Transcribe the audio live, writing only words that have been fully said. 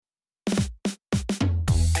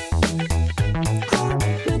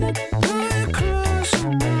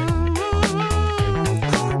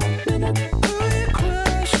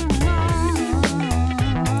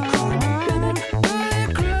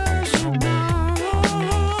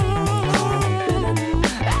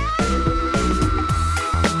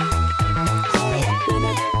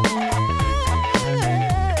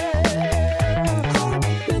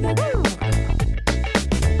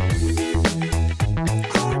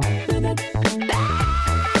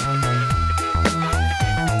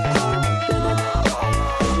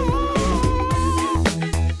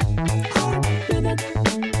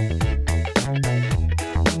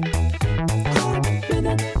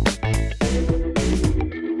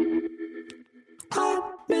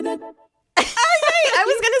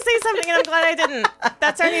something, and I'm glad I didn't.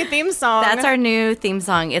 That's our new theme song. That's our new theme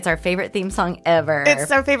song. It's our favorite theme song ever. It's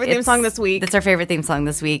our favorite theme song this week. It's our favorite theme song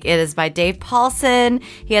this week. It is by Dave Paulson.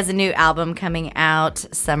 He has a new album coming out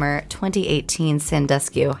summer 2018,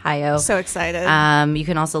 Sandusky, Ohio. So excited. You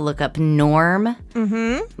can also look up Norm,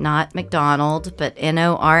 not McDonald, but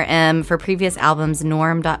Norm for previous albums.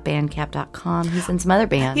 Norm.bandcamp.com. He's in some other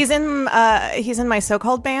bands. He's in my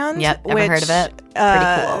so-called band. Yep, ever heard of it?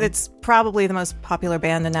 Pretty cool. It's probably the most popular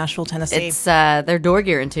band in Nashville, Tennessee. It's their door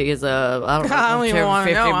guarantee is I don't even want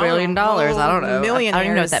to know. $50 billion. I don't know. I don't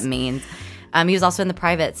even know what that means. He was also in the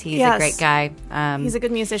Privates. He's a great guy. He's a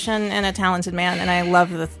good musician and a talented man, and I love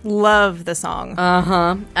the song.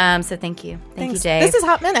 So thank you. Thank you, Thanks. Dave. This is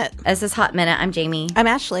Hot Minute. This is Hot Minute. I'm Jamie. I'm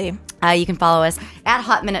Ashley. You can follow us at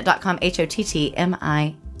hotminute.com,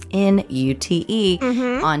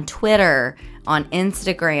 HOTTMINUTE, on Twitter, on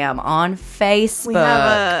Instagram, on Facebook. We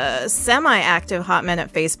have a semi-active Hot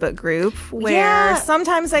Minute Facebook group where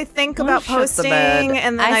sometimes I think about posting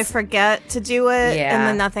and then I forget to do it and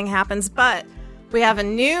then nothing happens. But we have a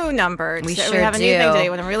new number. We have a new thing today,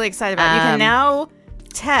 what I'm really excited about. You can now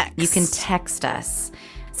text. You can text us.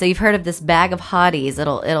 So you've heard of this bag of hotties.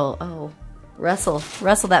 It'll rustle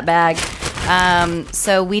that bag.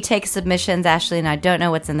 So we take submissions, Ashley, and I don't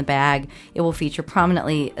know what's in the bag. It will feature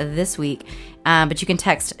prominently this week. But you can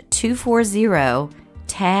text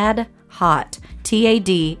 240-TAD-HOT,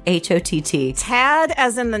 TADHOTT. Tad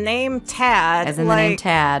as in the name Tad. As in the name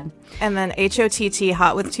Tad. And then HOTT,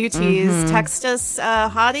 hot with two T's. Text us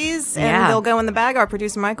hotties, and they'll go in the bag. Our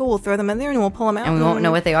producer, Michael, will throw them in there, and we'll pull them out. And we won't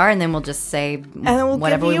know what they are, and then we'll just say and then we'll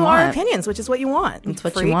whatever give you we want. our opinions, which is what you want. It's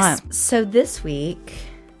what you want. So this week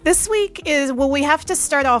is, we have to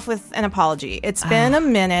start off with an apology. It's been a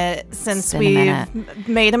minute since we've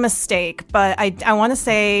made a mistake, but I want to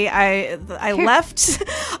say I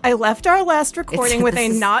left our last recording with a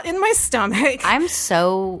knot in my stomach. I'm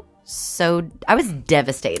so I was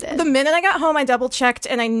devastated. The minute I got home, I double checked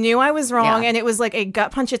and I knew I was wrong, and it was like a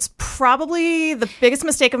gut punch. It's probably the biggest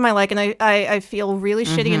mistake of my life, and I feel really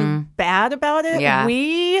shitty and bad about it. Yeah.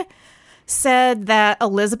 We said that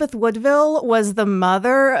Elizabeth Woodville was the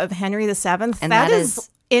mother of Henry VII. And that is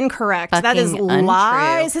incorrect. That is untrue.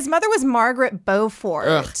 lies. His mother was Margaret Beaufort.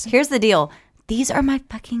 Ugh. Here's the deal. These are my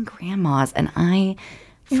fucking grandmas, and I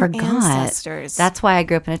forgot. Ancestors. That's why I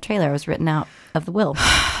grew up in a trailer. I was written out of the will.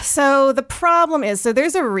 So the problem is,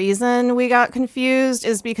 there's a reason we got confused,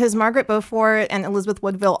 is because Margaret Beaufort and Elizabeth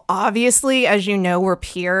Woodville, obviously, as you know, were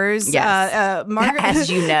peers. Yes. Margaret, as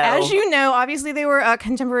you know, obviously they were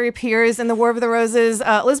contemporary peers in the War of the Roses.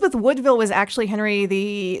 Elizabeth Woodville was actually Henry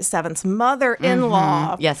VII's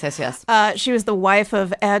mother-in-law. Yes. She was the wife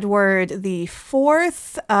of Edward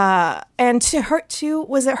IV, and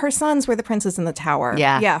was it her sons were the princes in the Tower?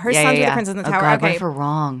 Yeah, her sons were the princes in the Tower. God, okay, what if we're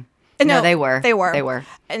wrong? No, they were. They were.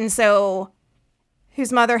 And so,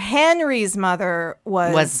 whose mother? Henry's mother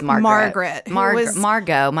was Margaret.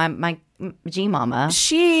 Margot, my G mama.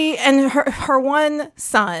 She and her one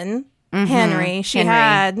son, Henry,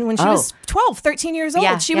 had when she was 12, 13 years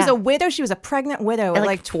old. She was a widow. She was a pregnant widow at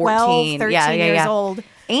like 12, 13 years old.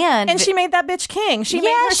 And she made that bitch king. She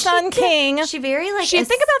made her son king. She very think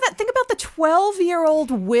about that. Think about the 12-year-old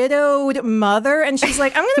widowed mother, and she's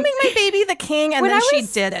like, "I'm going to make my baby the king," and then she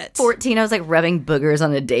did it. 14, I was like rubbing boogers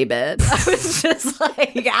on a daybed. I was just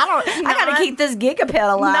like, I got to keep this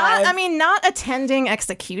gigapet alive. Not attending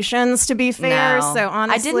executions, to be fair. No. So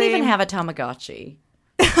honestly, I didn't even have a Tamagotchi.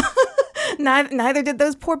 Neither did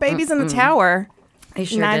those poor babies in the tower.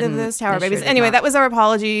 Neither of those tower babies. Anyway, that was our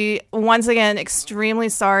apology. Once again, extremely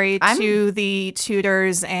sorry to the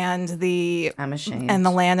Tudors and the I'm ashamed. And the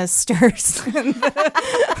Lannisters and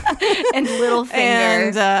Littlefinger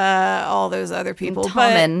and all those other people.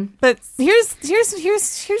 Tommen. But here's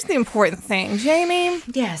the important thing, Jamie.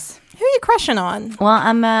 Yes. Who are you crushing on? Well,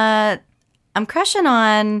 I'm crushing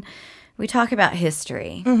on. We talk about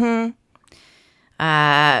history.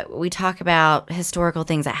 We talk about historical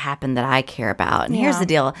things that happen that I care about. And here's the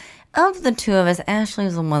deal. Of the two of us, Ashley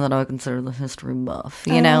is the one that I would consider the history buff.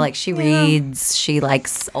 You know, like she reads, she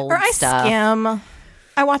likes old stuff. I skim.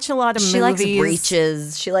 I watch a lot of movies. She likes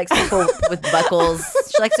breeches. She likes people with buckles.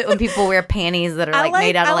 She likes it when people wear panties that are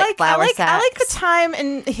made out of flour sacks. I like the time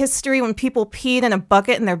in history when people peed in a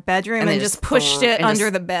bucket in their bedroom and just pushed it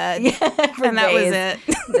under the bed. And that was it.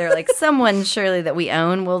 They're like, someone surely that we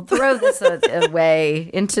own will throw this away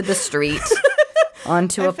into the street.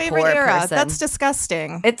 Onto a poor person. That's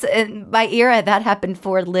disgusting. It's by era that happened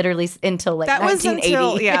for literally until like that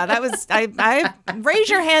 1980. That was I raise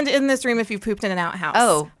your hand in this room if you've pooped in an outhouse.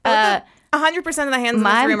 Oh, 100% of the hands in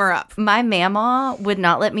this room are up. My mama would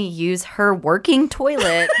not let me use her working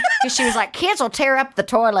toilet because she was like, kids will tear up the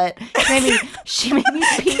toilet. She made me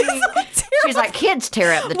pee. She's like, kids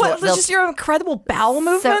tear up the toilet. Just your incredible bowel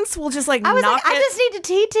movements will just like I was knock like, it. I just need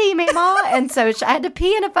to TT, mama. And so I had to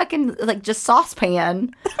pee in a fucking like just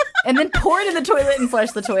saucepan and then pour it in the toilet and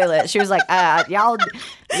flush the toilet. She was like, y'all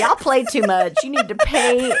play too much. You need to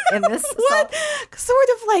pay in this. What sort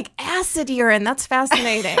of like acid urine? That's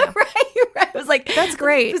fascinating. Right. It was like, that's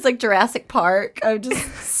great. It was like Jurassic Park. I would just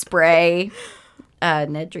spray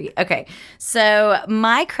Nedry. Okay. So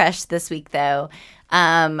my crush this week though,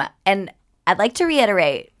 and I'd like to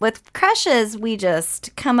reiterate, with crushes, we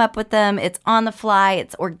just come up with them. It's on the fly.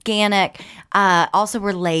 It's organic. Also,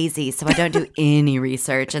 we're lazy, so I don't do any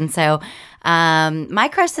research. And so my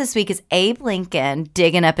crush this week is Abe Lincoln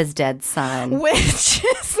digging up his dead son. Which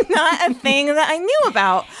is not a thing that I knew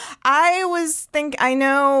about. I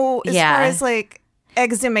know as far as like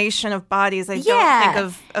exhumation of bodies, I don't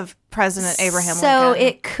think of President Abraham Lincoln. So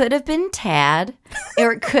it could have been Tad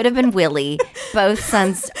or it could have been Willie, both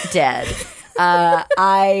sons dead.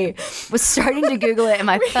 I was starting to Google it and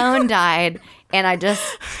my phone died. And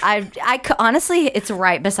honestly, it's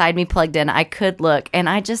right beside me plugged in. I could look and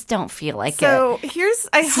I just don't feel like it. So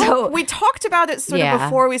hope we talked about it sort of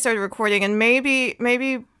before we started recording and maybe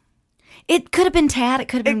it could have been Tad. It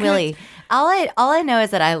could have been Willie. All I know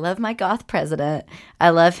is that I love my goth president.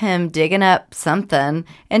 I love him digging up something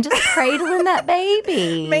and just cradling that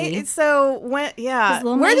baby. Where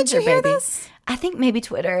did you hear this? I think maybe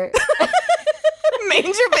Twitter.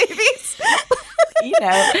 Manger babies.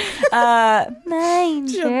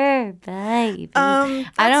 Manger baby.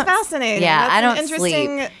 That's fascinating. Yeah, that's I don't an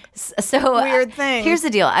interesting, sleep. So weird thing. Here's the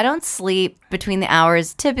deal. I don't sleep between the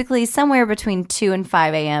hours, typically somewhere between 2 and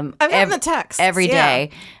 5 a.m. I've gotten the text every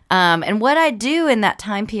day. And what I do in that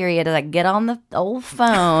time period is I get on the old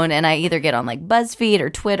phone and I either get on like BuzzFeed or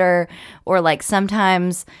Twitter or like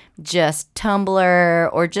sometimes just Tumblr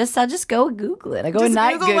or I'll just go Google it. I go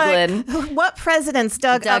night Googling. Like, what presidents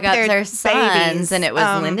dug up their sons? babies? And it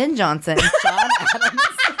was Lyndon Johnson, John Adams.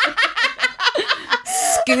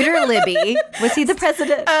 Scooter Libby. Was he the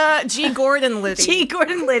president? G. Gordon Liddy. G.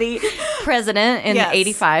 Gordon Liddy, president in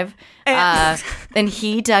 85. And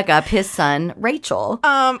he dug up his son, Rachel.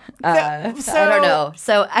 I don't know.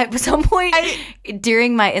 So at some point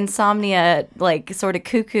during my insomnia, like sort of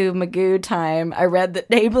cuckoo magoo time, I read that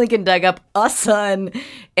Abe Lincoln dug up a son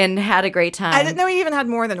and had a great time. I didn't know he even had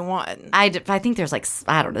more than one. I think there's like,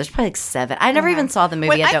 I don't know, there's probably like 7. I never even saw the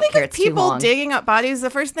movie. I don't care. It's too long. People digging up bodies, the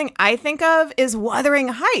first thing I think of is Wuthering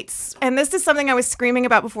Heights. And this is something I was screaming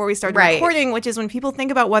about before we started recording, which is when people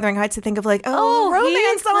think about Wuthering Heights, they think of like,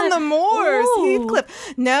 romance on the moors,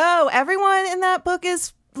 Heathcliff. No, everyone in that book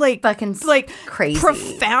is like fucking crazy,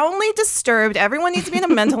 profoundly disturbed. Everyone needs to be in a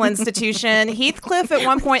mental institution. Heathcliff at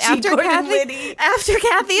one point after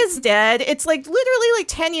Kathy is dead, it's like literally like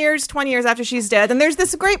 10 years, 20 years after she's dead, and there's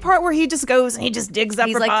this great part where he just goes and he just digs up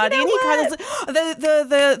her body, and he kind of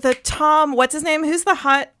the Tom, what's his name? Who's the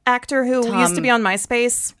hot actor who used to be on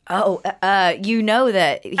MySpace? You know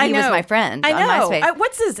that he was my friend. I know. On MySpace.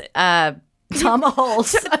 What's his? Tom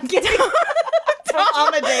Hulse. I'm kidding. Tom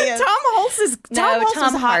Amadeus. Tom Hulse is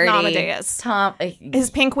Tom Hardy. Amadeus. His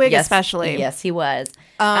pink wig, especially. Yes, he was.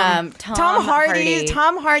 Tom Hardy.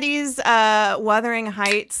 Tom Hardy's Wuthering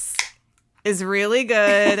Heights is really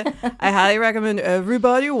good. I highly recommend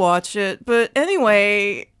everybody watch it. But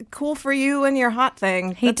anyway, cool for you and your hot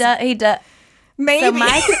thing. He does. Maybe.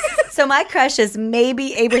 So my crush is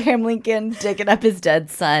maybe Abraham Lincoln digging up his dead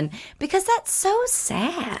son because that's so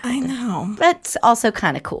sad. I know. But also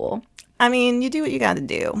kind of cool. I mean, you do what you got to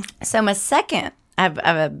do. So my second, I have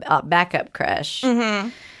a backup crush,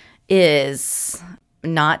 is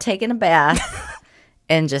not taking a bath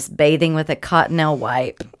and just bathing with a Cottonelle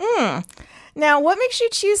wipe. Now, what makes you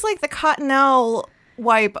choose like the Cottonelle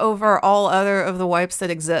wipe over all other of the wipes that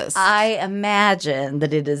exist? I imagine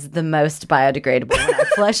that it is the most biodegradable when I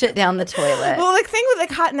flush it down the toilet. Well, the thing with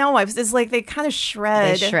the Cottonelle wipes is like they kind of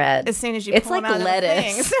shred. They shred as soon as you. It's pull like them out lettuce. Of the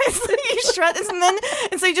thing. So it's like you shred this,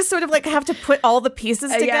 and so you just sort of like have to put all the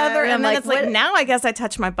pieces together, and then like, it's like now I guess I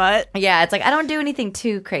touch my butt. Yeah, it's like I don't do anything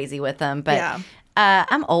too crazy with them, but.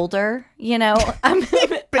 I'm older, you know.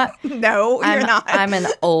 No, you're not. I'm an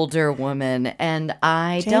older woman, and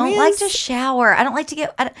I don't like to shower. I don't like to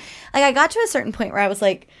get. I got to a certain point where I was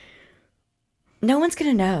like, no one's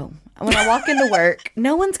gonna know when I walk into work.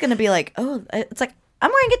 No one's gonna be like, oh, it's like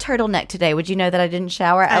I'm wearing a turtleneck today. Would you know that I didn't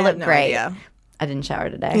shower? I look great. Idea. I didn't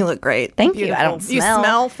shower today. You look great. Thank you. I don't smell. You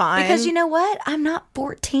smell fine. Because you know what? I'm not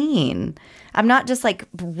 14. I'm not just like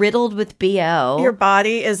riddled with BO. Your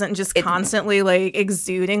body isn't just constantly like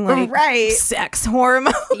exuding like sex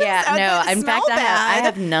hormones. Yeah, no. In fact, I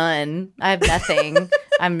have none. I have nothing.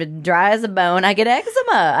 I'm dry as a bone. I get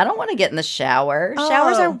eczema. I don't want to get in the shower.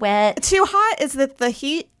 Showers are wet. Too hot? Is it the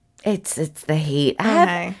heat? It's the heat.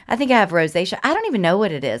 I think I have rosacea. I don't even know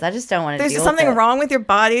what it is. I just don't want to deal with it. There's something wrong with your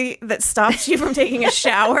body that stops you from taking a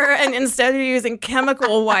shower, and instead you're using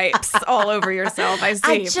chemical wipes all over yourself. I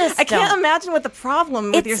see. I can't imagine what the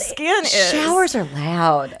problem with your skin is. Showers are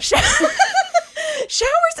loud.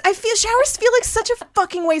 Showers feel like such a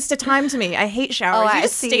fucking waste of time to me. I hate showers. You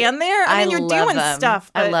just stand there. I mean, you're doing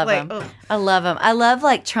stuff. But I love them. I love them. I love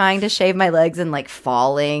like trying to shave my legs and like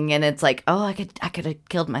falling, and it's like, oh, I could have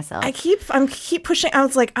killed myself. I keep pushing. I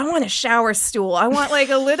was like, I want a shower stool. I want like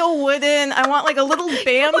a little wooden. I want like a little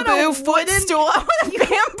bamboo footstool. I want a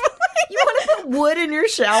bamboo. You want to put wood in your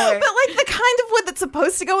shower, but like the kind of wood that's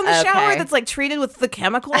supposed to go in the shower that's like treated with the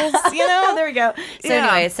chemicals. You know, there we go. So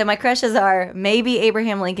anyway, so my crushes are maybe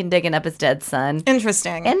Abraham Lincoln digging up his dead son.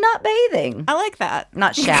 Interesting. And not bathing. I like that.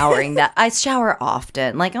 Not showering. That I shower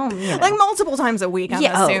often, like like multiple times a week. I'm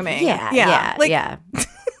assuming. Yeah.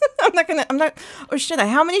 I'm not. Oh shit!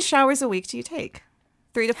 How many showers a week do you take?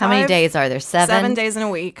 3 to 5. How many days are there? 7. 7 days in a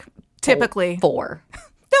week, typically. 4.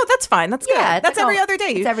 No, that's fine. That's good. Yeah, that's every other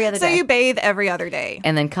day. It's every other day. So you bathe every other day.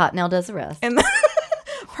 And then Cottonelle does the rest. And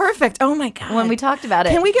perfect. Oh my God. When we talked about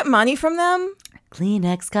it. Can we get money from them?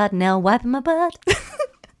 Kleenex, Cottonelle, wiping my butt.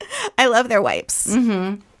 I love their wipes.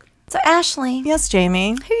 Mm-hmm. So Ashley. Yes,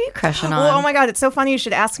 Jamie. Who are you crushing on? Well, oh my God. It's so funny you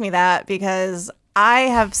should ask me that because I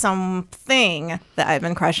have something that I've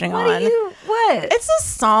been crushing on. What? It's a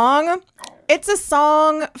song. It's a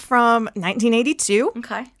song from 1982.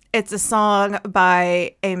 Okay. It's a song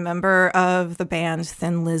by a member of the band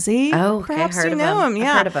Thin Lizzy. Oh, okay. Perhaps you know him.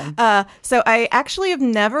 Yeah. I've heard of him. So I actually have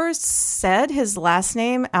never said his last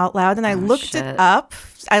name out loud, and I looked it up.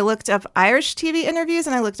 I looked up Irish TV interviews,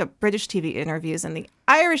 and I looked up British TV interviews, and the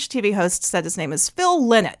Irish TV host said his name is Phil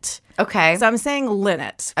Lynott. Okay. So I'm saying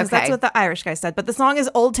Lynott, because that's what the Irish guy said. But the song is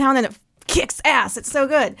Old Town, and it kicks ass. It's so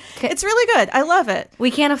good. It's really good. I love it.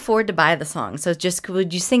 We can't afford to buy the song, so just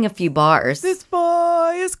would you sing a few bars? This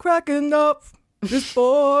boy is cracking up. This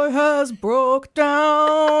boy has broke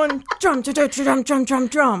down. Drum, drum, drum, drum, drum,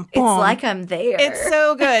 drum. It's like I'm there. It's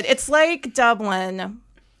so good. It's like Dublin,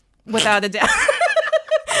 without a doubt.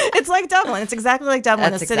 It's like Dublin. It's exactly like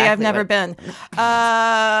Dublin, a city I've never been.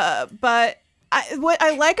 But what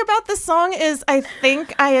I like about this song is I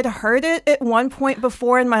think I had heard it at one point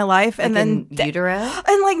before in my life, and then utero,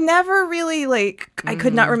 and like never really I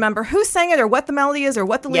could not remember who sang it or what the melody is or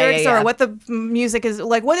what the lyrics are or what the music is,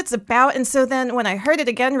 like what it's about. And so then when I heard it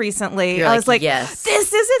again recently, I was like, yes,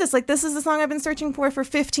 this is it. It's like, this is the song I've been searching for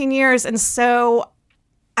 15 years. And so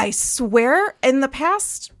I swear in the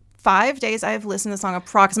past 5 days, I've listened to the song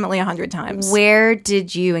approximately 100 times. Where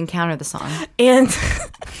did you encounter the song? And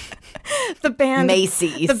the band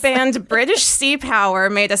Macy's. The band British Sea Power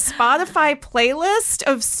made a Spotify playlist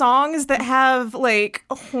of songs that have like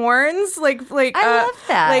horns, like I love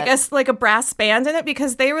that. like a brass band in it,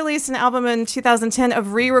 because they released an album in 2010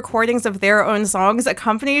 of re-recordings of their own songs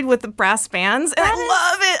accompanied with the brass bands, and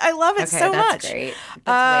I love it so much. Great. That's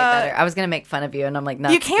way better. I was gonna make fun of you, and I'm like, no,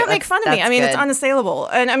 you can't make fun of me. I mean, it's unassailable.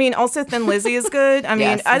 And I mean, also Thin Lizzy is good. I mean,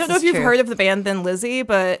 yes, I don't know if you've heard of the band Thin Lizzy,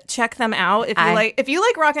 but check them out if you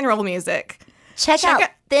like rock and roll music. Check out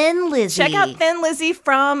Thin Lizzy. Check out Thin Lizzy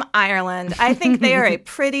from Ireland. I think they are a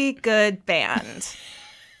pretty good band.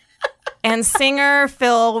 And singer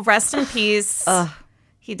Phil, rest in peace.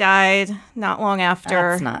 He died not long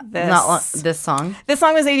after this song. This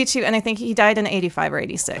song was 82, and I think he died in 85 or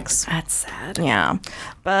 86. That's sad. Yeah.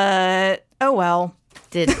 But, oh well.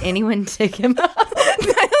 Did anyone dig him up?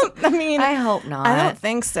 I hope not. I don't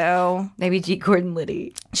think so. Maybe G. Gordon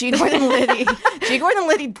Liddy. G. Gordon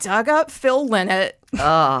Liddy dug up Phil Lynott.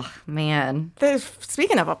 Oh, man.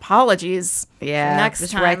 Speaking of apologies. Yeah. Next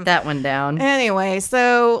just time. Write that one down. Anyway,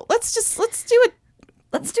 so let's do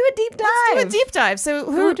a deep dive. So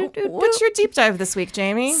what's your deep dive this week,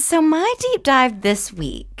 Jamie? So my deep dive this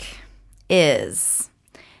week is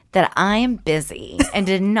that I am busy and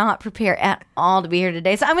did not prepare at all to be here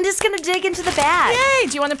today. So I'm just going to dig into the bag. Yay!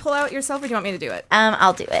 Do you want to pull out yourself, or do you want me to do it?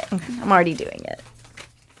 I'll do it. I'm already doing it.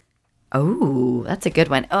 Oh, that's a good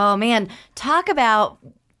one. Oh, man. Talk about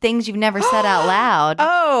things you've never said out loud.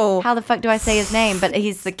 Oh. How the fuck do I say his name? But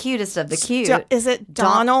he's the cutest of the cute. Is it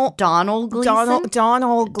Donald? Donald Gleason?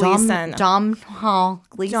 Donald Gleason. Domhnall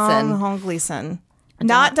Gleason. Domhnall Gleason.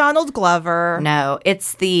 Not Donald Glover. No,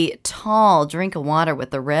 it's the tall drink of water with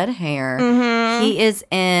the red hair. Mm-hmm. He is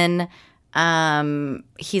in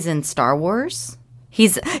He's in Star Wars.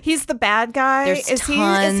 He's the bad guy. There's Is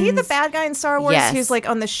he the bad guy in Star Wars? Yes. Who's like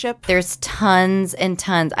on the ship? There's tons and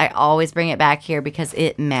tons. I always bring it back here because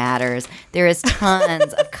it matters. There is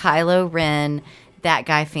tons of Kylo Ren, that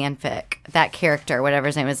guy fanfic, that character, whatever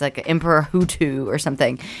his name is, like Emperor Hutu or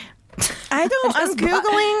something. I don't. I'm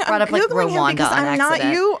googling. Brought I'm up like googling him Rwanda because on I'm not.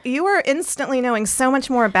 accident. You are instantly knowing so much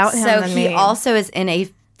more about him So than he me. also is in a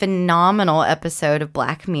phenomenal episode of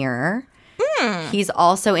Black Mirror. He's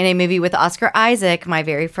also in a movie with Oscar Isaac, my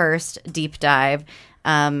very first deep dive,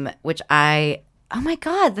 which oh my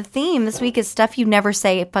God, the theme this week is stuff you never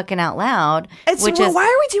say fucking out loud. Why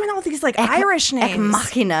are we doing all these like Irish names? Ex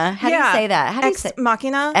Machina. How do you say that? How do you say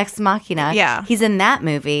Machina? Ex Machina. Yeah. He's in that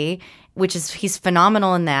movie, he's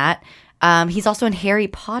phenomenal in that. He's also in Harry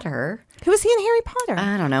Potter. Who is he in Harry Potter?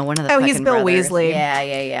 I don't know. One of the he's fucking Bill brothers. Weasley.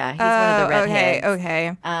 Yeah. He's one of the redheads.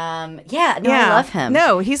 Okay. I love him.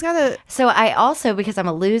 No, he's got a. So I also, because I'm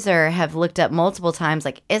a loser, have looked up multiple times,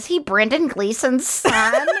 like, is he Brendan Gleeson's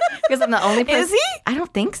son? Because I'm the only person. Is he? I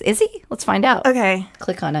don't think so. Is he? Let's find out. Okay.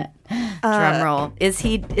 Click on it. Drum roll. Is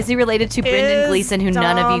he related to Brendan Gleeson, who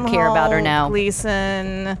none of you care about or know?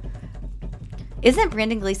 Gleeson. Isn't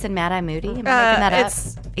Brendan Gleeson Mad Eye Moody? Am I making that up?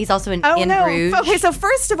 He's also in Bruges. Okay, so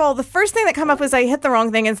first of all, the first thing that come up was I hit the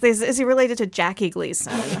wrong thing. Is he related to Jackie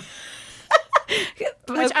Gleason?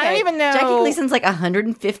 Which I don't even know. Jackie Gleason's like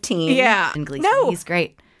 115. Yeah. And Gleason, No. he's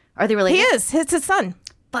great. Are they related? He is. It's his son.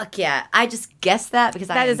 Fuck yeah. I just guessed that because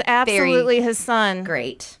That is absolutely his son.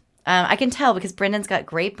 Great. I can tell because Brendan's got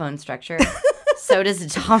great bone structure. So does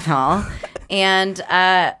Donald. And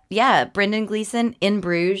Brendan Gleeson in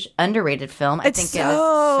Bruges, underrated film. It's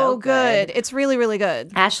so good. It's really, really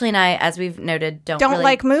good. Ashley and I, as we've noted, don't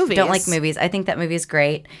like movies. Don't like movies. I think that movie is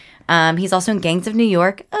great. He's also in Gangs of New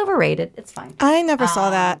York. Overrated. It's fine. I never saw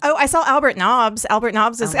that. Oh, I saw Albert Nobbs. Albert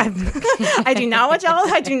Nobbs is. I do not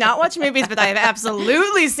watch movies, but I have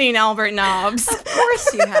absolutely seen Albert Nobbs. Of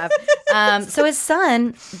course you have. So his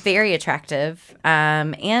son, very attractive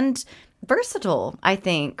and versatile. I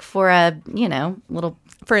think for a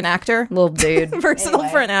For an actor, little dude, versatile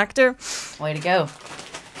anyway. for an actor. Way to go.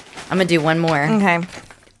 I'm gonna do one more. Okay.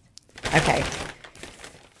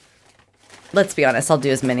 Let's be honest. I'll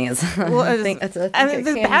do as many as I think. The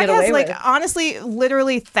bag has honestly,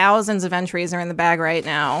 literally thousands of entries are in the bag right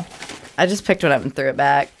now. I just picked one up and threw it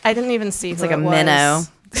back. I didn't even see. It's like a minnow.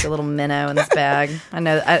 It's a little minnow in this bag. I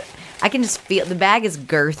know. I can just feel the bag is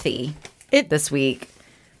girthy. This week,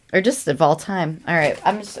 or just of all time. All right.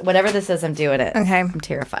 I'm just whatever this is. I'm doing it. Okay. I'm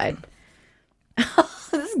terrified.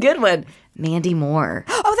 This is a good one. Mandy Moore.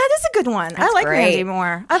 Oh, that is a good one. I like great. Mandy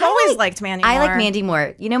Moore. I've always liked Mandy Moore. I like Mandy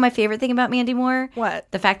Moore. You know my favorite thing about Mandy Moore? What?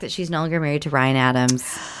 The fact that she's no longer married to Ryan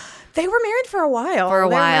Adams. They were married for a while. For a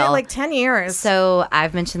They were married while. like 10 years. So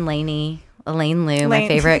I've mentioned Elaine Liu, my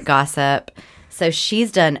favorite gossip. So she's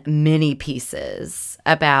done many pieces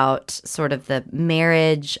about sort of the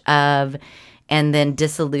marriage of and then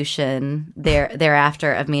dissolution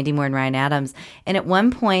thereafter of Mandy Moore and Ryan Adams. And at one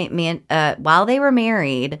point, while they were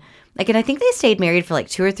married, and I think they stayed married for like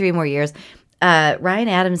 2 or 3 more years, Ryan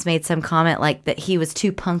Adams made some comment like that he was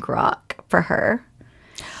too punk rock for her.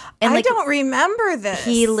 And I don't remember this.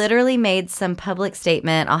 He literally made some public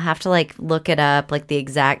statement. I'll have to look it up, the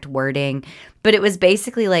exact wording. But it was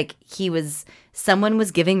basically someone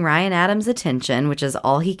was giving Ryan Adams attention, which is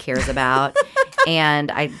all he cares about.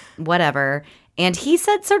 Whatever. And he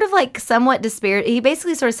said sort of somewhat disparate. He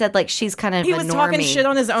basically sort of said she's kind of he was talking shit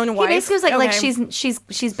on his own wife. He basically was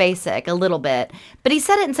she's basic a little bit. But he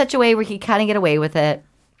said it in such a way where he kind of get away with it.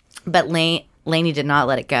 But Lainey did not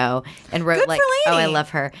let it go and wrote oh, I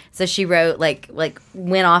love her. So she wrote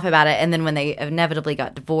went off about it, and then when they inevitably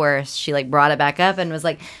got divorced, she brought it back up and was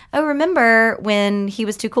like, oh, remember when he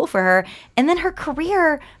was too cool for her? And then her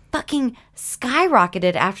career fucking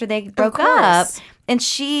skyrocketed after they broke up. And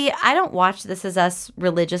I don't watch This Is Us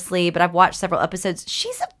religiously, but I've watched several episodes.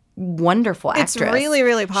 She's a wonderful actress. It's really,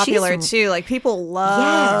 really popular too. People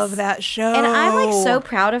love that show. And I'm so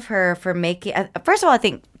proud of her for making. First of all, I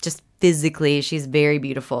think just physically she's very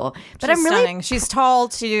beautiful. But she's stunning. She's tall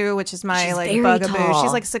too, which is my bugaboo.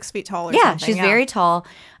 Tall. She's 6 feet tall or something. She's very tall.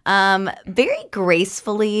 Very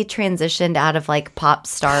gracefully transitioned out of pop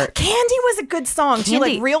star. Candy was a good song too.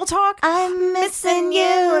 Real Talk. I'm missing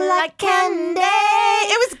you like candy.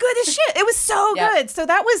 It was good as shit. It was so good. So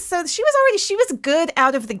she was good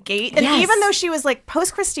out of the gate. And even though she was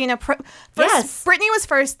post Christina, Britney was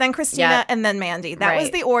first, then Christina, and then Mandy. That was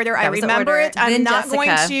the order. I remember it. I'm not going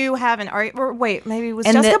to have an art. Wait, maybe was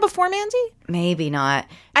Jessica before Mandy? Maybe not.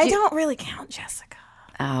 I don't really count Jessica.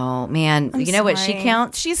 Oh man, you know what she sorry.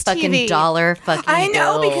 counts? She's fucking TV. dollar fucking I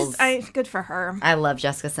know bills. because good for her. I love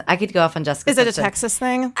Jessica. I could go off on Jessica. Is it a Simpson. Texas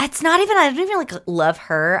thing? It's not even. I don't even like love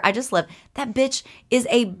her. I just love that bitch is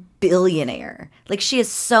a billionaire. Like she has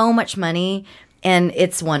so much money, and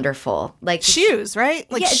it's wonderful. Like Shoes, right?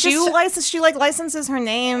 Like Yeah, shoe just- license. She like licenses her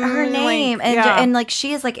name. and yeah. and like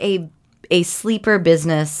she is like a sleeper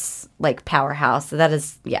business like powerhouse. So that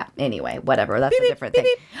is Anyway, whatever. That's a different thing.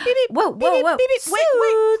 Beep, beep, beep, Whoa, beep, whoa, beep, whoa! beep, beep.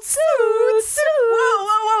 Wait, suits.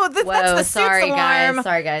 Whoa. That's the sorry, suits guys. alarm.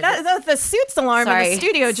 Sorry, guys. The suits alarm in Sorry. the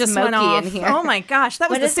studio just went Smoky off. in here. Oh my gosh, that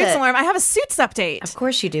was What the is suits it? alarm. I have a suits update. Of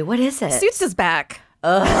course you do. What is it? Suits is back.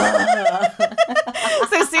 So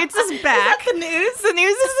Suits is back. The news. The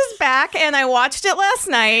news is back, and I watched it last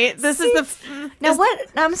night. This is the Now what?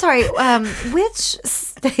 I'm sorry. Which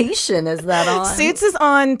station is that on? Suits is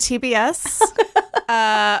on TBS.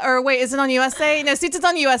 Or wait, is it on USA? No, Suits is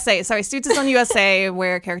on USA. Sorry, Suits is on USA,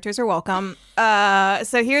 where characters are welcome.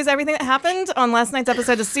 So here's everything that happened on last night's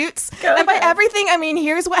episode of Suits. And by everything, I mean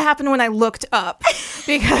here's what happened when I looked up,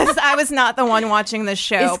 because I was not the one watching this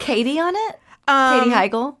show. Is Katie on it? Katie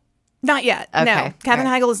Heigl? Not yet. Okay. No, Katherine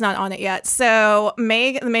All right. Heigl is not on it yet. So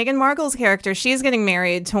Meghan Markle's character, she's getting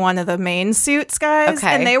married to one of the main Suits guys, Okay.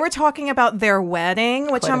 and they were talking about their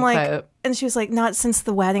wedding, which Quote, I'm like, unquote. and she was like, not since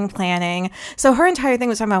the wedding planning. So her entire thing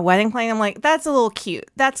was talking about wedding planning. I'm like, that's a little cute.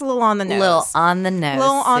 That's a little on the nose. Little on the nose.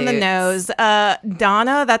 Little on the Suits. nose.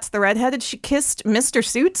 Donna, that's the redheaded. She kissed Mr.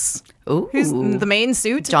 Suits, Ooh. who's the main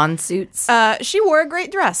Suit. John Suits. She wore a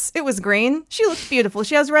great dress. It was green. She looked beautiful.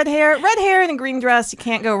 She has red hair and a green dress. You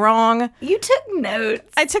can't go wrong. You took notes.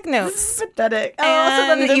 I took notes. Pathetic. I also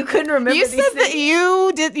love that you couldn't remember You these said that things.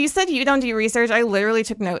 you did. You said you don't do research. I literally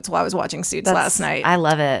took notes while I was watching Suits last night. I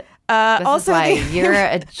love it. This also, is why the- you're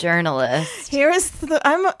a journalist. Here is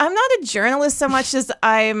I'm not a journalist so much as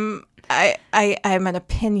I'm an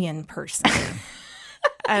opinion person.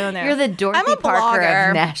 I don't know. You're the I'm Dorothy a Parker blogger.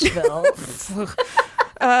 of Nashville.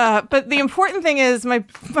 But the important thing is my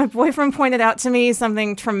boyfriend pointed out to me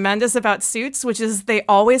something tremendous about Suits, which is they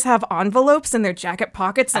always have envelopes in their jacket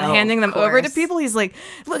pockets and Oh, handing them of over to course. people. He's like,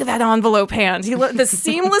 look at that envelope hand. The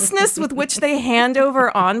seamlessness with which they hand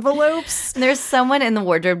over envelopes. There's someone in the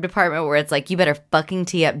wardrobe department where it's like, you better fucking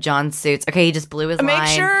tee up John Suits. Okay, he just blew his Make line.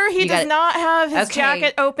 sure he You does gotta- not have his Okay.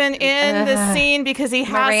 jacket open in the scene because he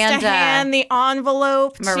has Miranda. to hand the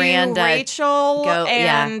envelope Miranda, to Rachel go-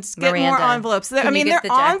 yeah, and get more Miranda, envelopes. can I you mean, get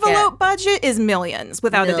their the jacket? envelope budget is millions,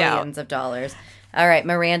 without a doubt. Millions of dollars. All right,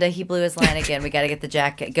 Miranda, he blew his line again. We got to get the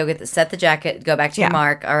jacket. Set the jacket. Go back to your Yeah.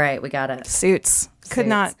 mark. All right, we got it. Suits. Could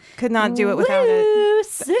Suits. not do it without it. Woo,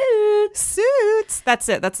 Suits. Suits. That's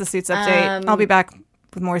it. That's the Suits update. I'll be back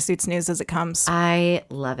with more Suits news as it comes. I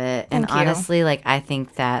love it. And Thank you. honestly, like, I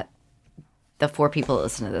think that the 4 people that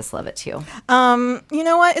listen to this love it too. You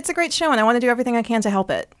know what? It's a great show, and I want to do everything I can to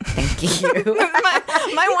help it. Thank you.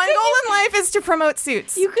 My one goal in life is to promote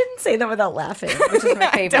Suits. You couldn't say that without laughing, which is my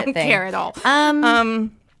I favorite don't thing. care at all.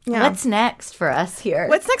 Yeah. What's next for us here?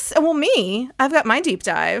 What's next? Well, me. I've got my deep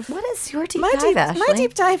dive. What is your deep my dive, Ashley? My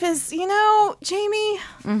deep dive is, Jamie,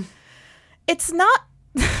 it's not,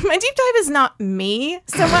 my deep dive is not me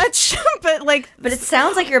so much, but But it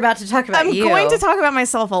sounds like you're about to talk about I'm you. going to talk about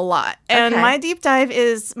myself a lot. And Okay. my deep dive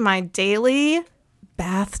is my daily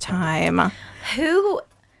bath time. Who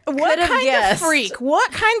What could have kind guessed? of freak?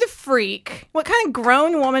 What kind of freak? What kind of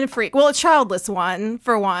grown woman freak? Well, a childless one,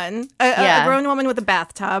 for one. A grown woman with a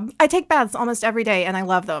bathtub. I take baths almost every day, and I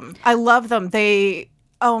love them. I love them.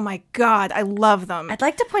 Oh my God, I love them. I'd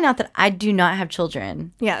like to point out that I do not have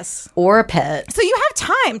children Yes. or a pet. So you have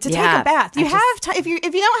time to take Yeah, a bath. You I have time if you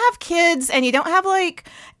don't have kids and you don't have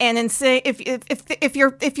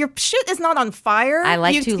if your shit is not on fire, I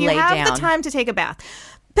like you to you lay have down. the time to take a bath.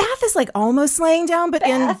 Bath is like almost laying down, but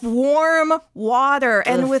in warm water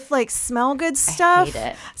and with like smell good stuff.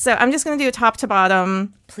 hate it. So I'm just gonna do a top to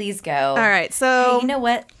bottom. Please go. All right, so Hey, you know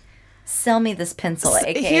what? Sell me this pencil,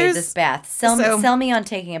 aka here's- this bath. Sell me on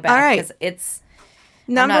taking a bath All right. because it's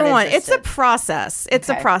Number not one, it's a interested. process. It's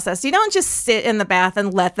a Okay. process. You don't just sit in the bath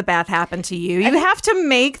and let the bath happen to you. You have to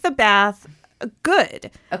make the bath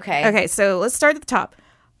good. okay. Okay, so let's start at the top.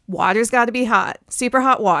 Water's got to be hot, super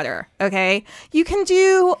hot water. Okay, you can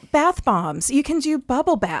do bath bombs. You can do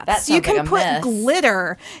bubble baths. That sounds you can like a put mess.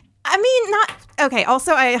 glitter. I mean, not okay.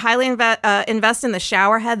 Also, I highly invest in the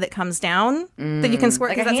shower head that comes down that you can squirt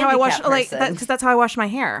like a because that's how I wash handicapped person. because that's how I wash my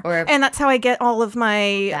hair, Or- and that's how I get all of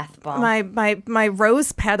my Bath bomb. my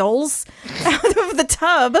rose petals out of the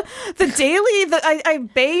tub. I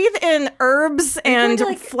bathe in herbs and to,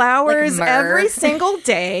 like flowers myrrh? every single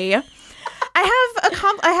day. I have a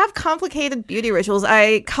I have complicated beauty rituals.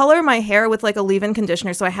 I color my hair with like a leave-in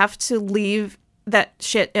conditioner, so I have to leave that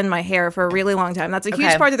shit in my hair for a really long time. That's a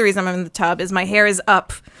huge part of the reason I'm in the tub is my hair is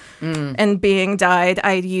up and being dyed.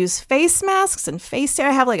 I use face masks and face hair.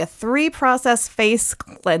 I have like a 3-process face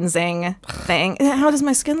cleansing thing. How does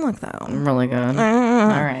my skin look though? Really good. All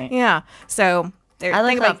right. Yeah. So I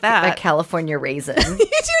think look about that. like a California raisin. You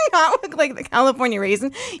do not look like the California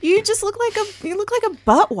raisin. You just look like a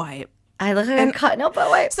butt wipe. I look like a cotton butt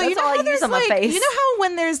wipe. So That's you know all how I use on my like, face. you know how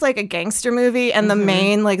when there's like a gangster movie and the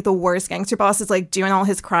main, like the worst gangster boss is like doing all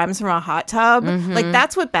his crimes from a hot tub? Like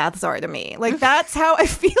that's what baths are to me. Like that's how I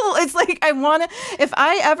feel. It's like I want to, if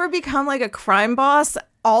I ever become like a crime boss,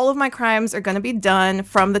 all of my crimes are going to be done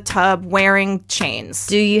from the tub wearing chains.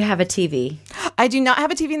 Do you have a TV? I do not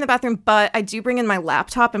have a TV in the bathroom, but I do bring in my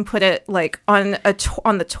laptop and put it like on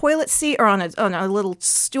on the toilet seat or on a little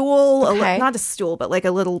stool. Okay. Not a stool, but like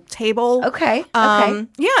a little table. Okay.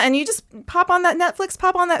 Yeah, and you just pop on that Netflix,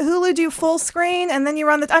 pop on that Hulu, do full screen, and then you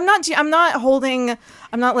run the. I'm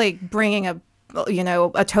not like bringing a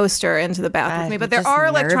toaster into the bath with me, but there just are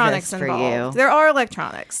electronics nervous for involved. you. There are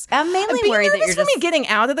electronics. I'm mainly worried that you're for me getting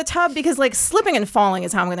out of the tub because like slipping and falling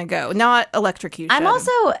is how I'm going to go, not electrocution. I'm also,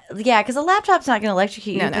 because a laptop's not going to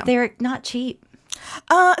electrocute you, No. but they're not cheap.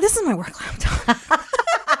 This is my work laptop.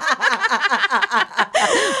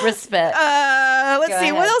 Respect. Let's see.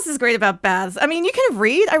 ahead. What else is great about baths? I mean, you can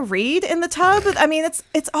read. I read in the tub. I mean,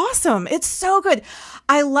 it's awesome. It's so good.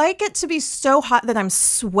 I like it to be so hot that I'm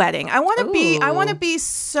sweating. I want to be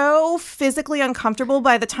so physically uncomfortable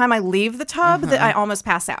by the time I leave the tub that I almost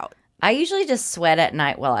pass out. I usually just sweat at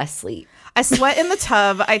night while I sleep. I sweat in the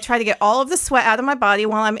tub. I try to get all of the sweat out of my body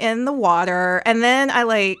while I'm in the water. And then I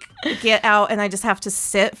like get out and I just have to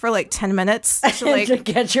sit for like 10 minutes to like to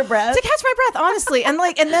catch your breath. to catch my breath, honestly. And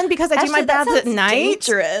then because I do my Actually, that baths at sounds night,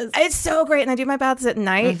 dangerous. it's so great. And I do my baths at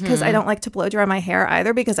night because I don't like to blow dry my hair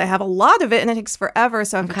either because I have a lot of it and it takes forever.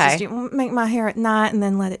 So I'm just make my hair at night and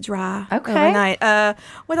then let it dry overnight.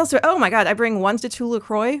 What else? Oh my God. I bring 1 to 2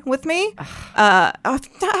 LaCroix with me. How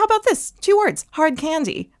about this? 2 words. Hard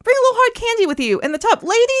candy. Bring a little hard candy with you in the tub.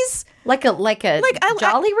 Ladies. Like a Jolly Rancher? Like a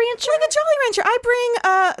Jolly Rancher. I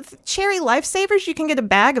bring cherry Lifesavers. You can get a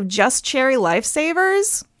bag of just cherry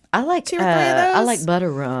Lifesavers. I like 2 or 3 of those. I like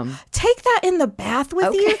butter rum. Take that in the bath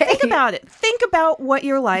with you. Think about it. Think about what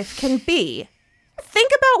your life can be.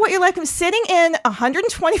 Think about what your life can be. Sitting in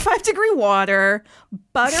 125 degree water,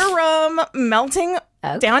 butter rum melting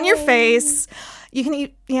down your face. You can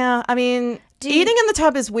eat. Yeah, I mean, eating in the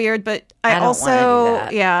tub is weird, but I don't also, wanna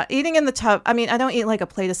do that. eating in the tub. I mean, I don't eat like a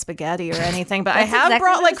plate of spaghetti or anything, but I have exactly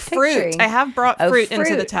brought what I like was fruit. picturing. I have brought fruit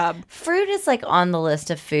into the tub. Fruit is like on the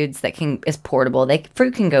list of foods that is portable.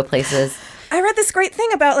 Fruit can go places. I read this great thing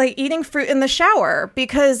about like eating fruit in the shower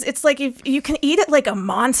because it's like if you can eat it like a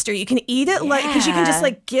monster, you can eat it like because you can just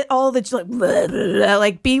like get all the like blah, blah, blah,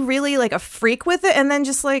 like be really like a freak with it and then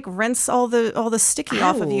just like rinse all the sticky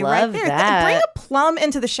off of you right love there. that. Bring a plum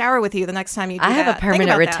into the shower with you the next time you do that. I have a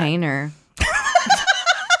permanent retainer.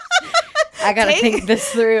 I gotta think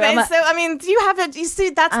this through. So I mean, you see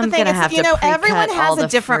that's the thing. Have It's, to everyone pre-cut has all a the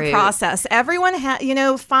different fruit. process. Everyone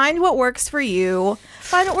find what works for you.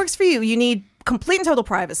 Find what works for you. You need complete and total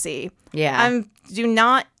privacy. Yeah.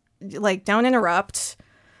 Don't interrupt.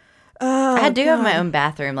 I do have my own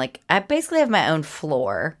bathroom. Like I basically have my own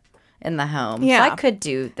floor in the home. Yeah. So I could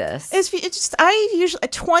do this. It's just I usually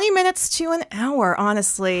 20 minutes to an hour.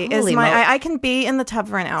 Honestly, Holy is my mo- I can be in the tub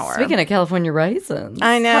for an hour. Speaking of California raisins,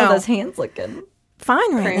 I know. How are those hands looking?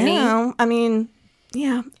 Fine right Creamy. now. I mean.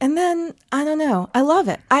 Yeah, and then I don't know. I love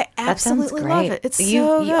it. I That sounds absolutely great. love it. It's you,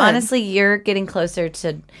 so good. honestly, you're getting closer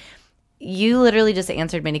to. You literally just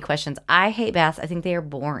answered many questions. I hate baths. I think they are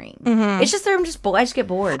boring. It's just I just get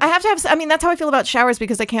bored. I have to have. I mean, that's how I feel about showers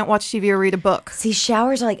because I can't watch TV or read a book. See,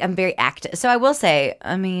 showers are like I'm very active. So I will say,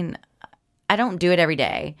 I mean, I don't do it every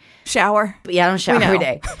day. Shower. But yeah, I don't shower We know. every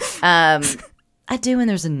day. I do when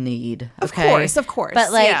there's a need. Okay? Of course.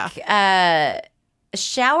 But like a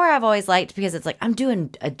shower, I've always liked because it's like I'm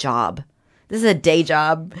doing a job. This is a day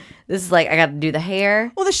job. This is like I got to do the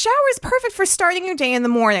hair. Well, the shower is perfect for starting your day in the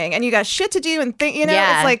morning, and you got shit to do and think. It's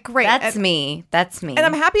like great. That's me. That's me. And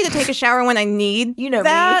I'm happy to take a shower when I need. You know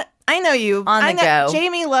that. I know you. On the go.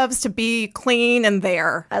 Jamie loves to be clean and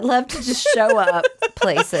there. I'd love to just show up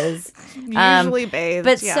places. Usually bathed.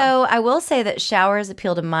 But yeah. so I will say that showers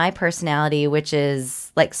appeal to my personality, which is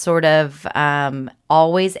like sort of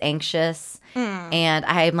always anxious. And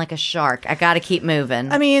I'm like a shark. I got to keep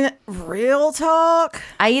moving. I mean, real talk.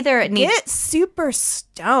 I either need Get super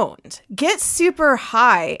stoned, get super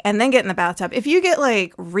high, and then get in the bathtub. If you get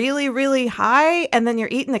like really, really high and then you're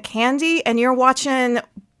eating the candy and you're watching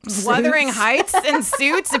Wuthering Heights and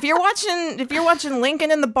Suits, if you're watching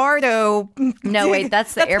Lincoln in the Bardo, no, wait,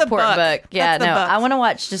 that's the airport book. Yeah, no, I want to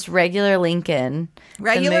watch just regular Lincoln.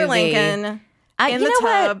 Regular Lincoln in the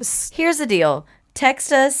tubs. What? Here's the deal.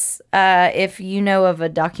 Text us if you know of a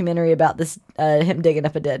documentary about this him digging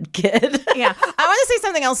up a dead kid. Yeah, I want to say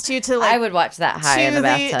something else too. To like, I would watch that high in the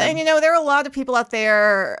bathtub. And there are a lot of people out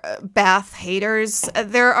there, bath haters.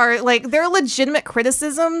 There are legitimate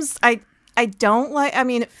criticisms. I don't like. I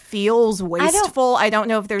mean, it feels wasteful. I don't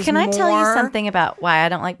know if there's. Can more. I tell you something about why I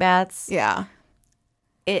don't like baths? Yeah,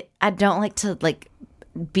 I don't like to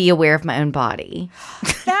be aware of my own body.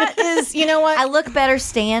 That is, you know what? I look better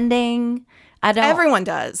standing. I don't. Everyone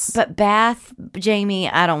does. But bath, Jamie,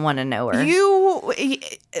 I don't want to know her.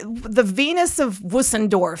 The Venus of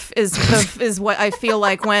Wussendorf is what I feel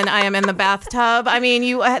like when I am in the bathtub. I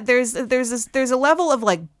mean, there's a level of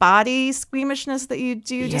like body squeamishness that you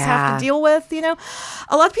do just have to deal with. A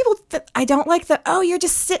lot of people I don't like you're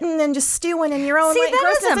just sitting and just stewing in your own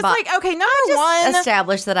grossness. It's like, okay, number one,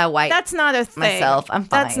 establish that I wipe. That's not a thing. Myself, I'm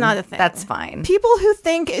fine. That's not a thing. That's fine. People who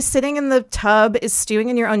think sitting in the tub is stewing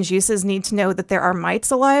in your own juices need to know that there are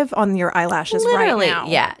mites alive on your eyelashes right now.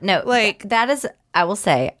 Yeah, no, that is. I will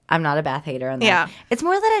say I'm not a bath hater on that. Yeah. It's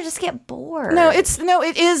more that I just get bored.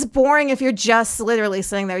 It is boring if you're just literally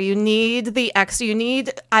sitting there. You need the you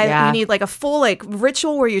need like a full like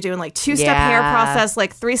ritual where you're doing like 2-step hair process,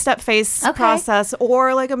 like 3-step face process,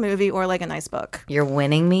 or like a movie or like a nice book. You're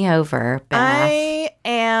winning me over, Beth. I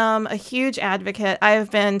am a huge advocate. I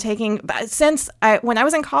have been taking when I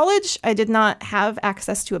was in college, I did not have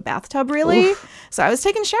access to a bathtub really. Oof. So I was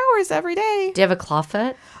taking showers every day. Do you have a claw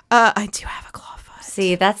foot? I do have a claw foot.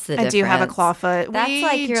 See, that's the difference. I do have a claw foot.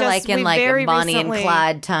 That's in Bonnie and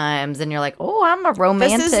Clyde times, and you're like, oh, I'm a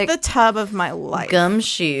romantic. This is the tub of my life.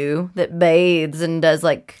 Gumshoe that bathes and does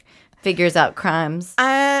figures out crimes. Maybe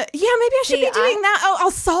I should be doing that. Oh,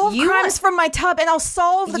 I'll solve crimes from my tub, and I'll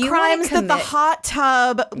solve the crimes that the hot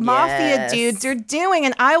tub mafia dudes are doing,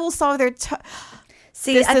 and I will solve their tub.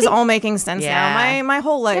 See, this is all making sense now. My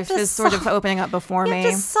whole life is sort of opening up before me. You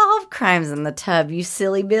have to solve crimes in the tub, you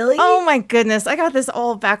silly Billy. Oh my goodness, I got this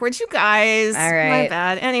all backwards, you guys. All right, my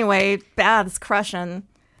bad. Anyway, baths crushing.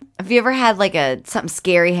 Have you ever had something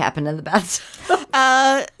scary happen in the bathtub?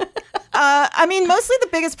 I mean, mostly the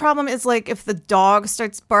biggest problem is if the dog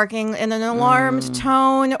starts barking in an alarmed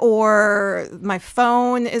tone, or my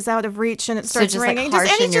phone is out of reach and it starts ringing.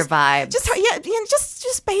 Harshing your vibe. Just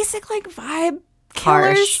basic vibe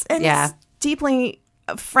killers. And it's deeply,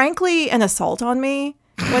 frankly, an assault on me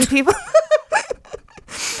when people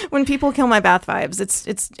when people kill my bath vibes.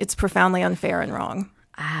 It's profoundly unfair and wrong.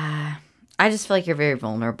 I just feel like you're very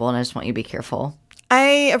vulnerable, and I just want you to be careful.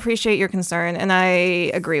 I appreciate your concern, and I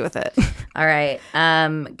agree with it. All right.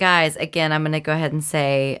 Guys, again, I'm going to go ahead and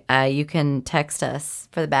say you can text us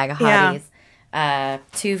for the bag of hotties.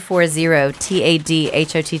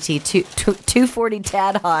 240-TADHOTT 240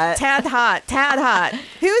 Tad Hot. Tad Hot.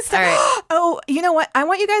 Who's all right. Oh, you know what? I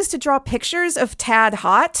want you guys to draw pictures of Tad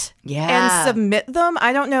Hot and submit them.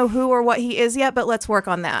 I don't know who or what he is yet, but let's work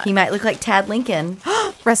on that. He might look like Tad Lincoln.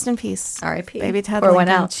 Rest in peace. R.I.P. Baby Tad Lincoln. Went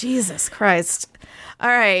out. Jesus Christ. All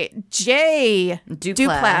right, Jay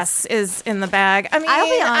Duplass is in the bag. I mean, I'll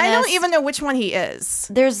be honest, I don't even know which one he is.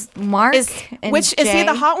 There's Mark and Jay. Is he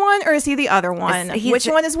the hot one or is he the other one? Which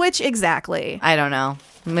one is which exactly? I don't know.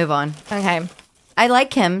 Move on. Okay. I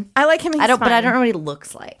like him. But I don't know what he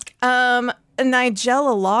looks like.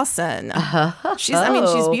 Nigella Lawson.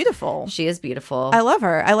 She's beautiful. She is beautiful. I love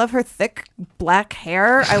her. I love her thick black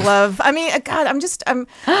hair. I'm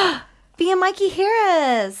Via Mikey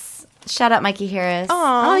Harris. Shout out Mikey Harris.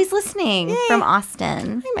 Aww. Oh, he's listening from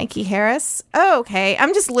Austin. Hi, Mikey Harris. Oh, okay.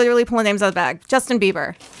 I'm just literally pulling names out of the bag. Justin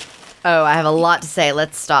Bieber. Oh, I have a lot to say.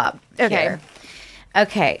 Let's stop. Okay.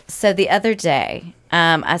 Okay. So the other day,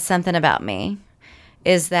 something about me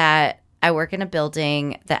is that I work in a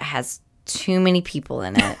building that has too many people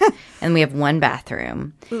in it, and we have one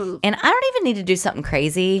bathroom. Ooh. And I don't even need to do something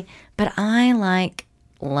crazy, but I like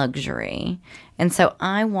luxury. And so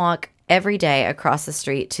I walk every day across the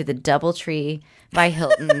street to the Doubletree by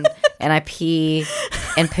Hilton, and I pee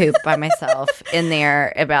and poop by myself in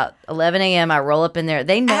there. About 11 a.m., I roll up in there.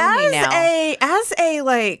 They know me now.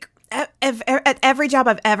 At every job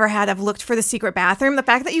I've ever had, I've looked for the secret bathroom. The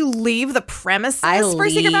fact that you leave the premises for a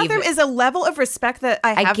secret bathroom is a level of respect that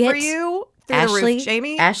I have for you through the roof,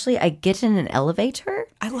 Jamie. Ashley, I get in an elevator.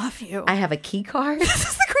 I love you. I have a key card. This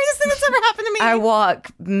is the greatest thing that's ever happened to me. I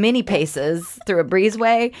walk many paces through a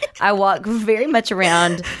breezeway. I walk very much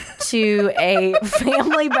around to a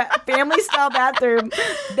family style bathroom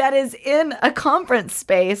that is in a conference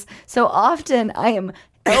space. So often I am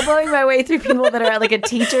elbowing my way through people that are at like a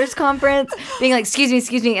teacher's conference, being like, excuse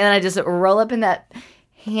me. And then I just roll up in that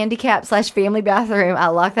handicap/family bathroom. I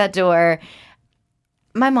lock that door.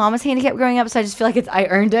 My mom was handicapped growing up, so I just feel like I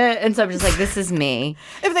earned it. And so I'm just like, this is me.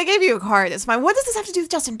 If they gave you a card, it's fine. What does this have to do with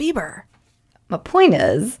Justin Bieber? My point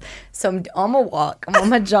is, so I'm on my walk. I'm on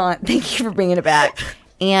my jaunt. Thank you for bringing it back.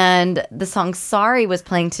 And the song Sorry was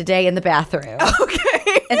playing today in the bathroom.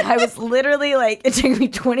 Okay. And I was literally like, it took me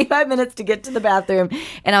 25 minutes to get to the bathroom.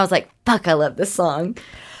 And I was like, fuck, I love this song.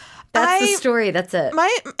 That's the story. That's it.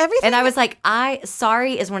 Everything. And I was like,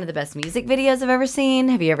 Sorry is one of the best music videos I've ever seen.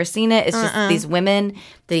 Have you ever seen it? It's just these women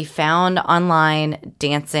that he found online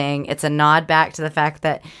dancing. It's a nod back to the fact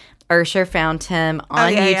that Usher found him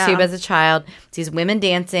on YouTube as a child. It's these women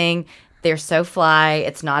dancing. They're so fly.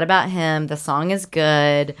 It's not about him. The song is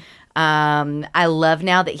good. I love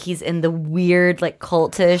now that he's in the weird, like,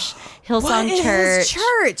 cultish Hillsong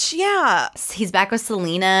church. Yeah. He's back with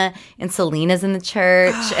Selena, and Selena's in the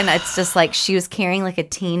church, and it's just like she was carrying like a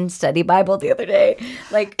teen study Bible the other day.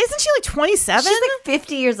 Like, isn't she like 27? She's like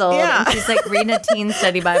 50 years old, and she's like reading a teen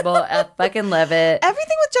study Bible. I fucking love it.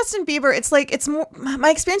 Everything with Justin Bieber, it's like it's more.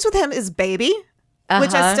 My experience with him is Baby,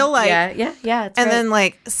 which I still like. Yeah. And then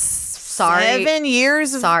like. Sorry. 7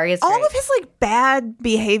 years of Sorry, it's all great. of his like bad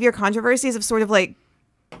behavior controversies have sort of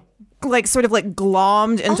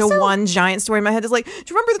glommed into one giant story in my head. Is like, do you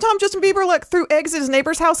remember the time Justin Bieber like threw eggs at his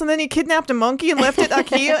neighbor's house and then he kidnapped a monkey and left it at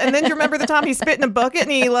IKEA? And then do you remember the time he spit in a bucket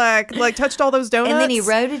and he like touched all those donuts? And then he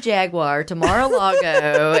rode a Jaguar to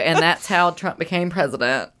Mar-a-Lago, and that's how Trump became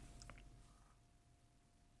president.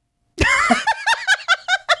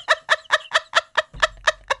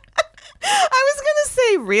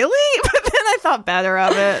 Really? But then I thought better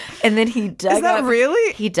of it. And then he dug Is that up.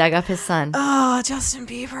 really? He dug up his son. Oh, Justin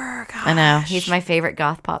Bieber. Gosh. I know. He's my favorite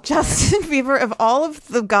goth pop star. Justin Bieber, of all of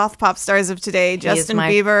the goth pop stars of today, Justin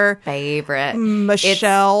Bieber. Favorite.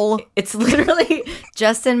 Michelle. It's literally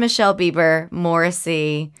Justin, Michelle Bieber,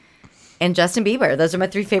 Morrissey, and Justin Bieber. Those are my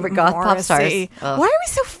three favorite goth pop stars. Ugh. Why are we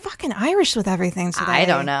so fucking Irish with everything today? I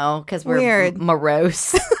don't know. Because we're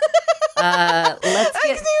morose. I knew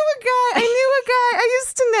a guy. I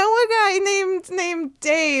used to know a guy named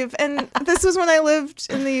Dave, and this was when I lived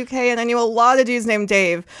in the UK, and I knew a lot of dudes named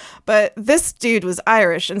Dave, but this dude was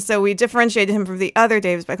Irish, and so we differentiated him from the other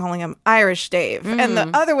Daves by calling him Irish Dave. And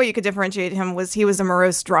the other way you could differentiate him was he was a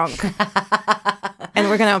morose drunk. And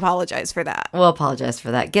we're going to apologize for that. We'll apologize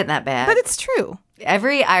for that. Getting that bad. But it's true.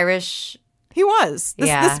 Every Irish... He was.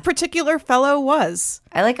 This particular fellow was.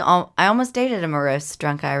 I almost dated a morose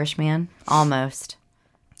drunk Irish man. Almost.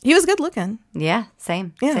 He was good looking. Yeah,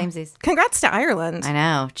 same. Yeah. Samesies. Congrats to Ireland. I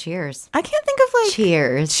know. Cheers. I can't think of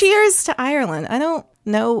Cheers to Ireland. I don't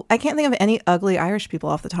know. I can't think of any ugly Irish people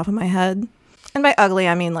off the top of my head. And by ugly,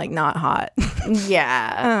 I mean like not hot.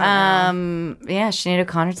 Yeah. Yeah, Sinead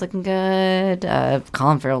O'Connor's looking good.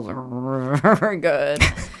 Colin Farrell's good.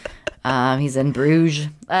 He's in Bruges.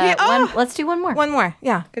 Let's do one more. One more.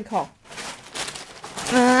 Yeah. Good call.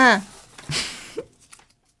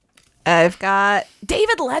 I've got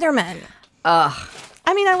David Letterman. Ugh.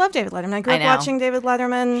 I mean, I love David Letterman. I grew up watching David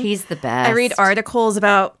Letterman. He's the best. I read articles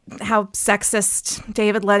about how sexist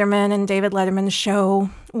David Letterman and David Letterman's show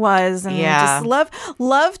was, and just love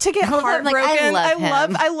to get heartbroken.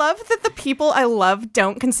 I love that the people I love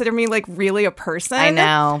don't consider me like really a person. I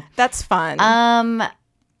know. That's fun.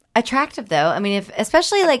 Attractive though. I mean,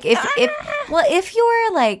 especially if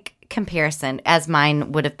your like comparison, as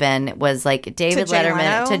mine would have been, was like David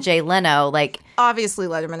Letterman to Jay Leno, like obviously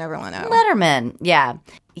Letterman over Leno. Letterman,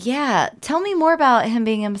 yeah. Tell me more about him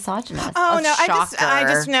being a misogynist. Oh no, I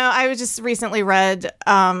just know. I just recently read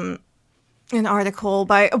an article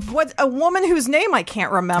by a woman whose name I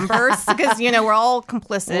can't remember because we're all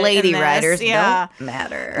complicit. Lady writers don't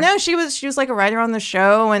matter. No, she was like a writer on the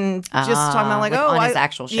show and just talking about like on his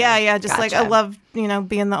actual show. Yeah, just gotcha. Like I love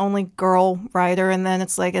being the only girl writer, and then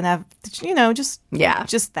it's like just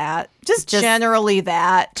generally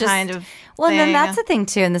that kind of. Well, thing. And then that's the thing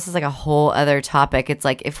too, and this is like a whole other topic. It's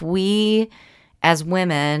like if we, as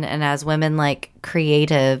women and as women like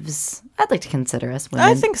creatives, I'd like to consider us women.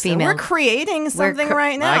 I think so. Female. We're creating something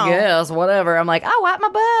right now. I guess, whatever. I'm like, I wipe my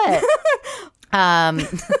butt.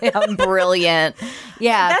 Brilliant.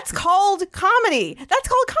 Yeah. That's called comedy.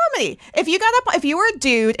 If you were a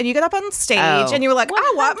dude and you got up on stage and you were like,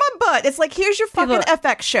 I wipe my butt. It's like, here's your fucking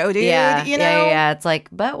FX show, dude. Yeah, you know? yeah. It's like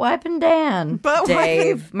butt wiping Dan.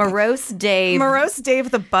 Dave. Morose Dave. Morose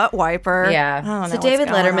Dave the butt wiper. Yeah. So David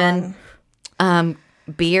Letterman,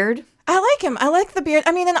 beard. I like him. I like the beard.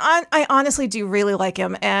 I mean, and I honestly do really like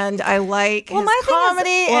him, and I like his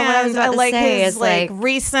comedy, and I like his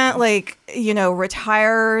recent,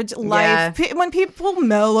 retired life. When people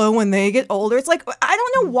mellow when they get older, it's like, I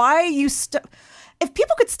don't know why if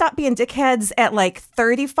people could stop being dickheads at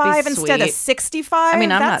 35 instead of 65, I mean,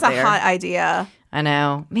 that's not there. A hot idea. I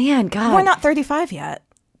know, man. God, we're not 35 yet.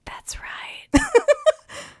 That's right.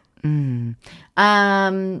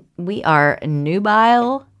 We are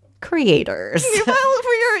nubile creators.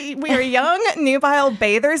 We are young nubile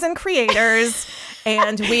bathers and creators,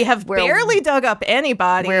 and we have barely dug up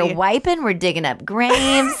anybody. We're wiping. We're digging up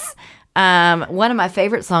graves. One of my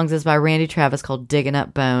favorite songs is by Randy Travis called "Digging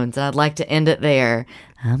Up Bones," and I'd like to end it there.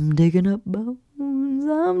 I'm digging up bones.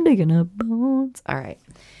 I'm digging up bones. All right.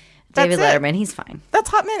 David Letterman, he's fine. That's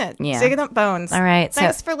Hot Minute. Yeah. Digging up bones. All right.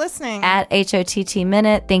 Thanks for listening. At HOTT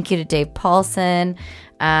Minute. Thank you to Dave Paulson,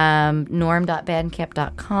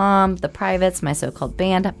 norm.bandcamp.com, The Privates, my so-called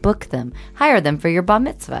band. Book them. Hire them for your bar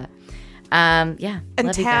mitzvah. And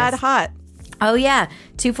Tad Hot. Oh, yeah.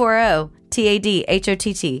 240 TAD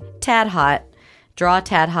HOTT. Tad Hot. Draw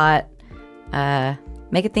Tad Hot.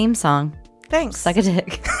 Make a theme song. Thanks. Suck a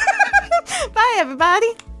dick. Bye, everybody.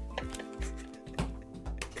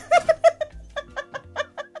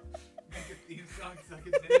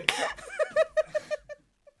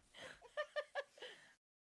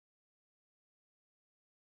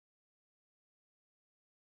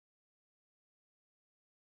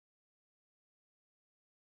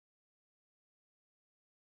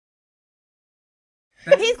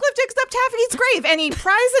 Heathcliff digs up Taffy's grave, and he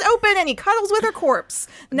pries it open, and he cuddles with her corpse.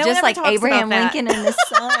 No just one ever like Abraham about Lincoln and his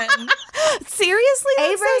son. Seriously?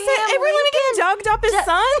 Abraham Lincoln dug up his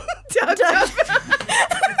son?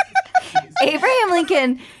 Abraham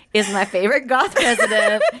Lincoln is my favorite goth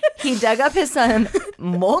president. He dug up his son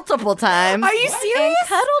multiple times. Are you serious? And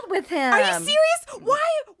cuddled with him. Are you serious? Why?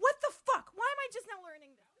 What the fuck? Why am I just now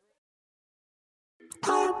learning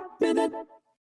this?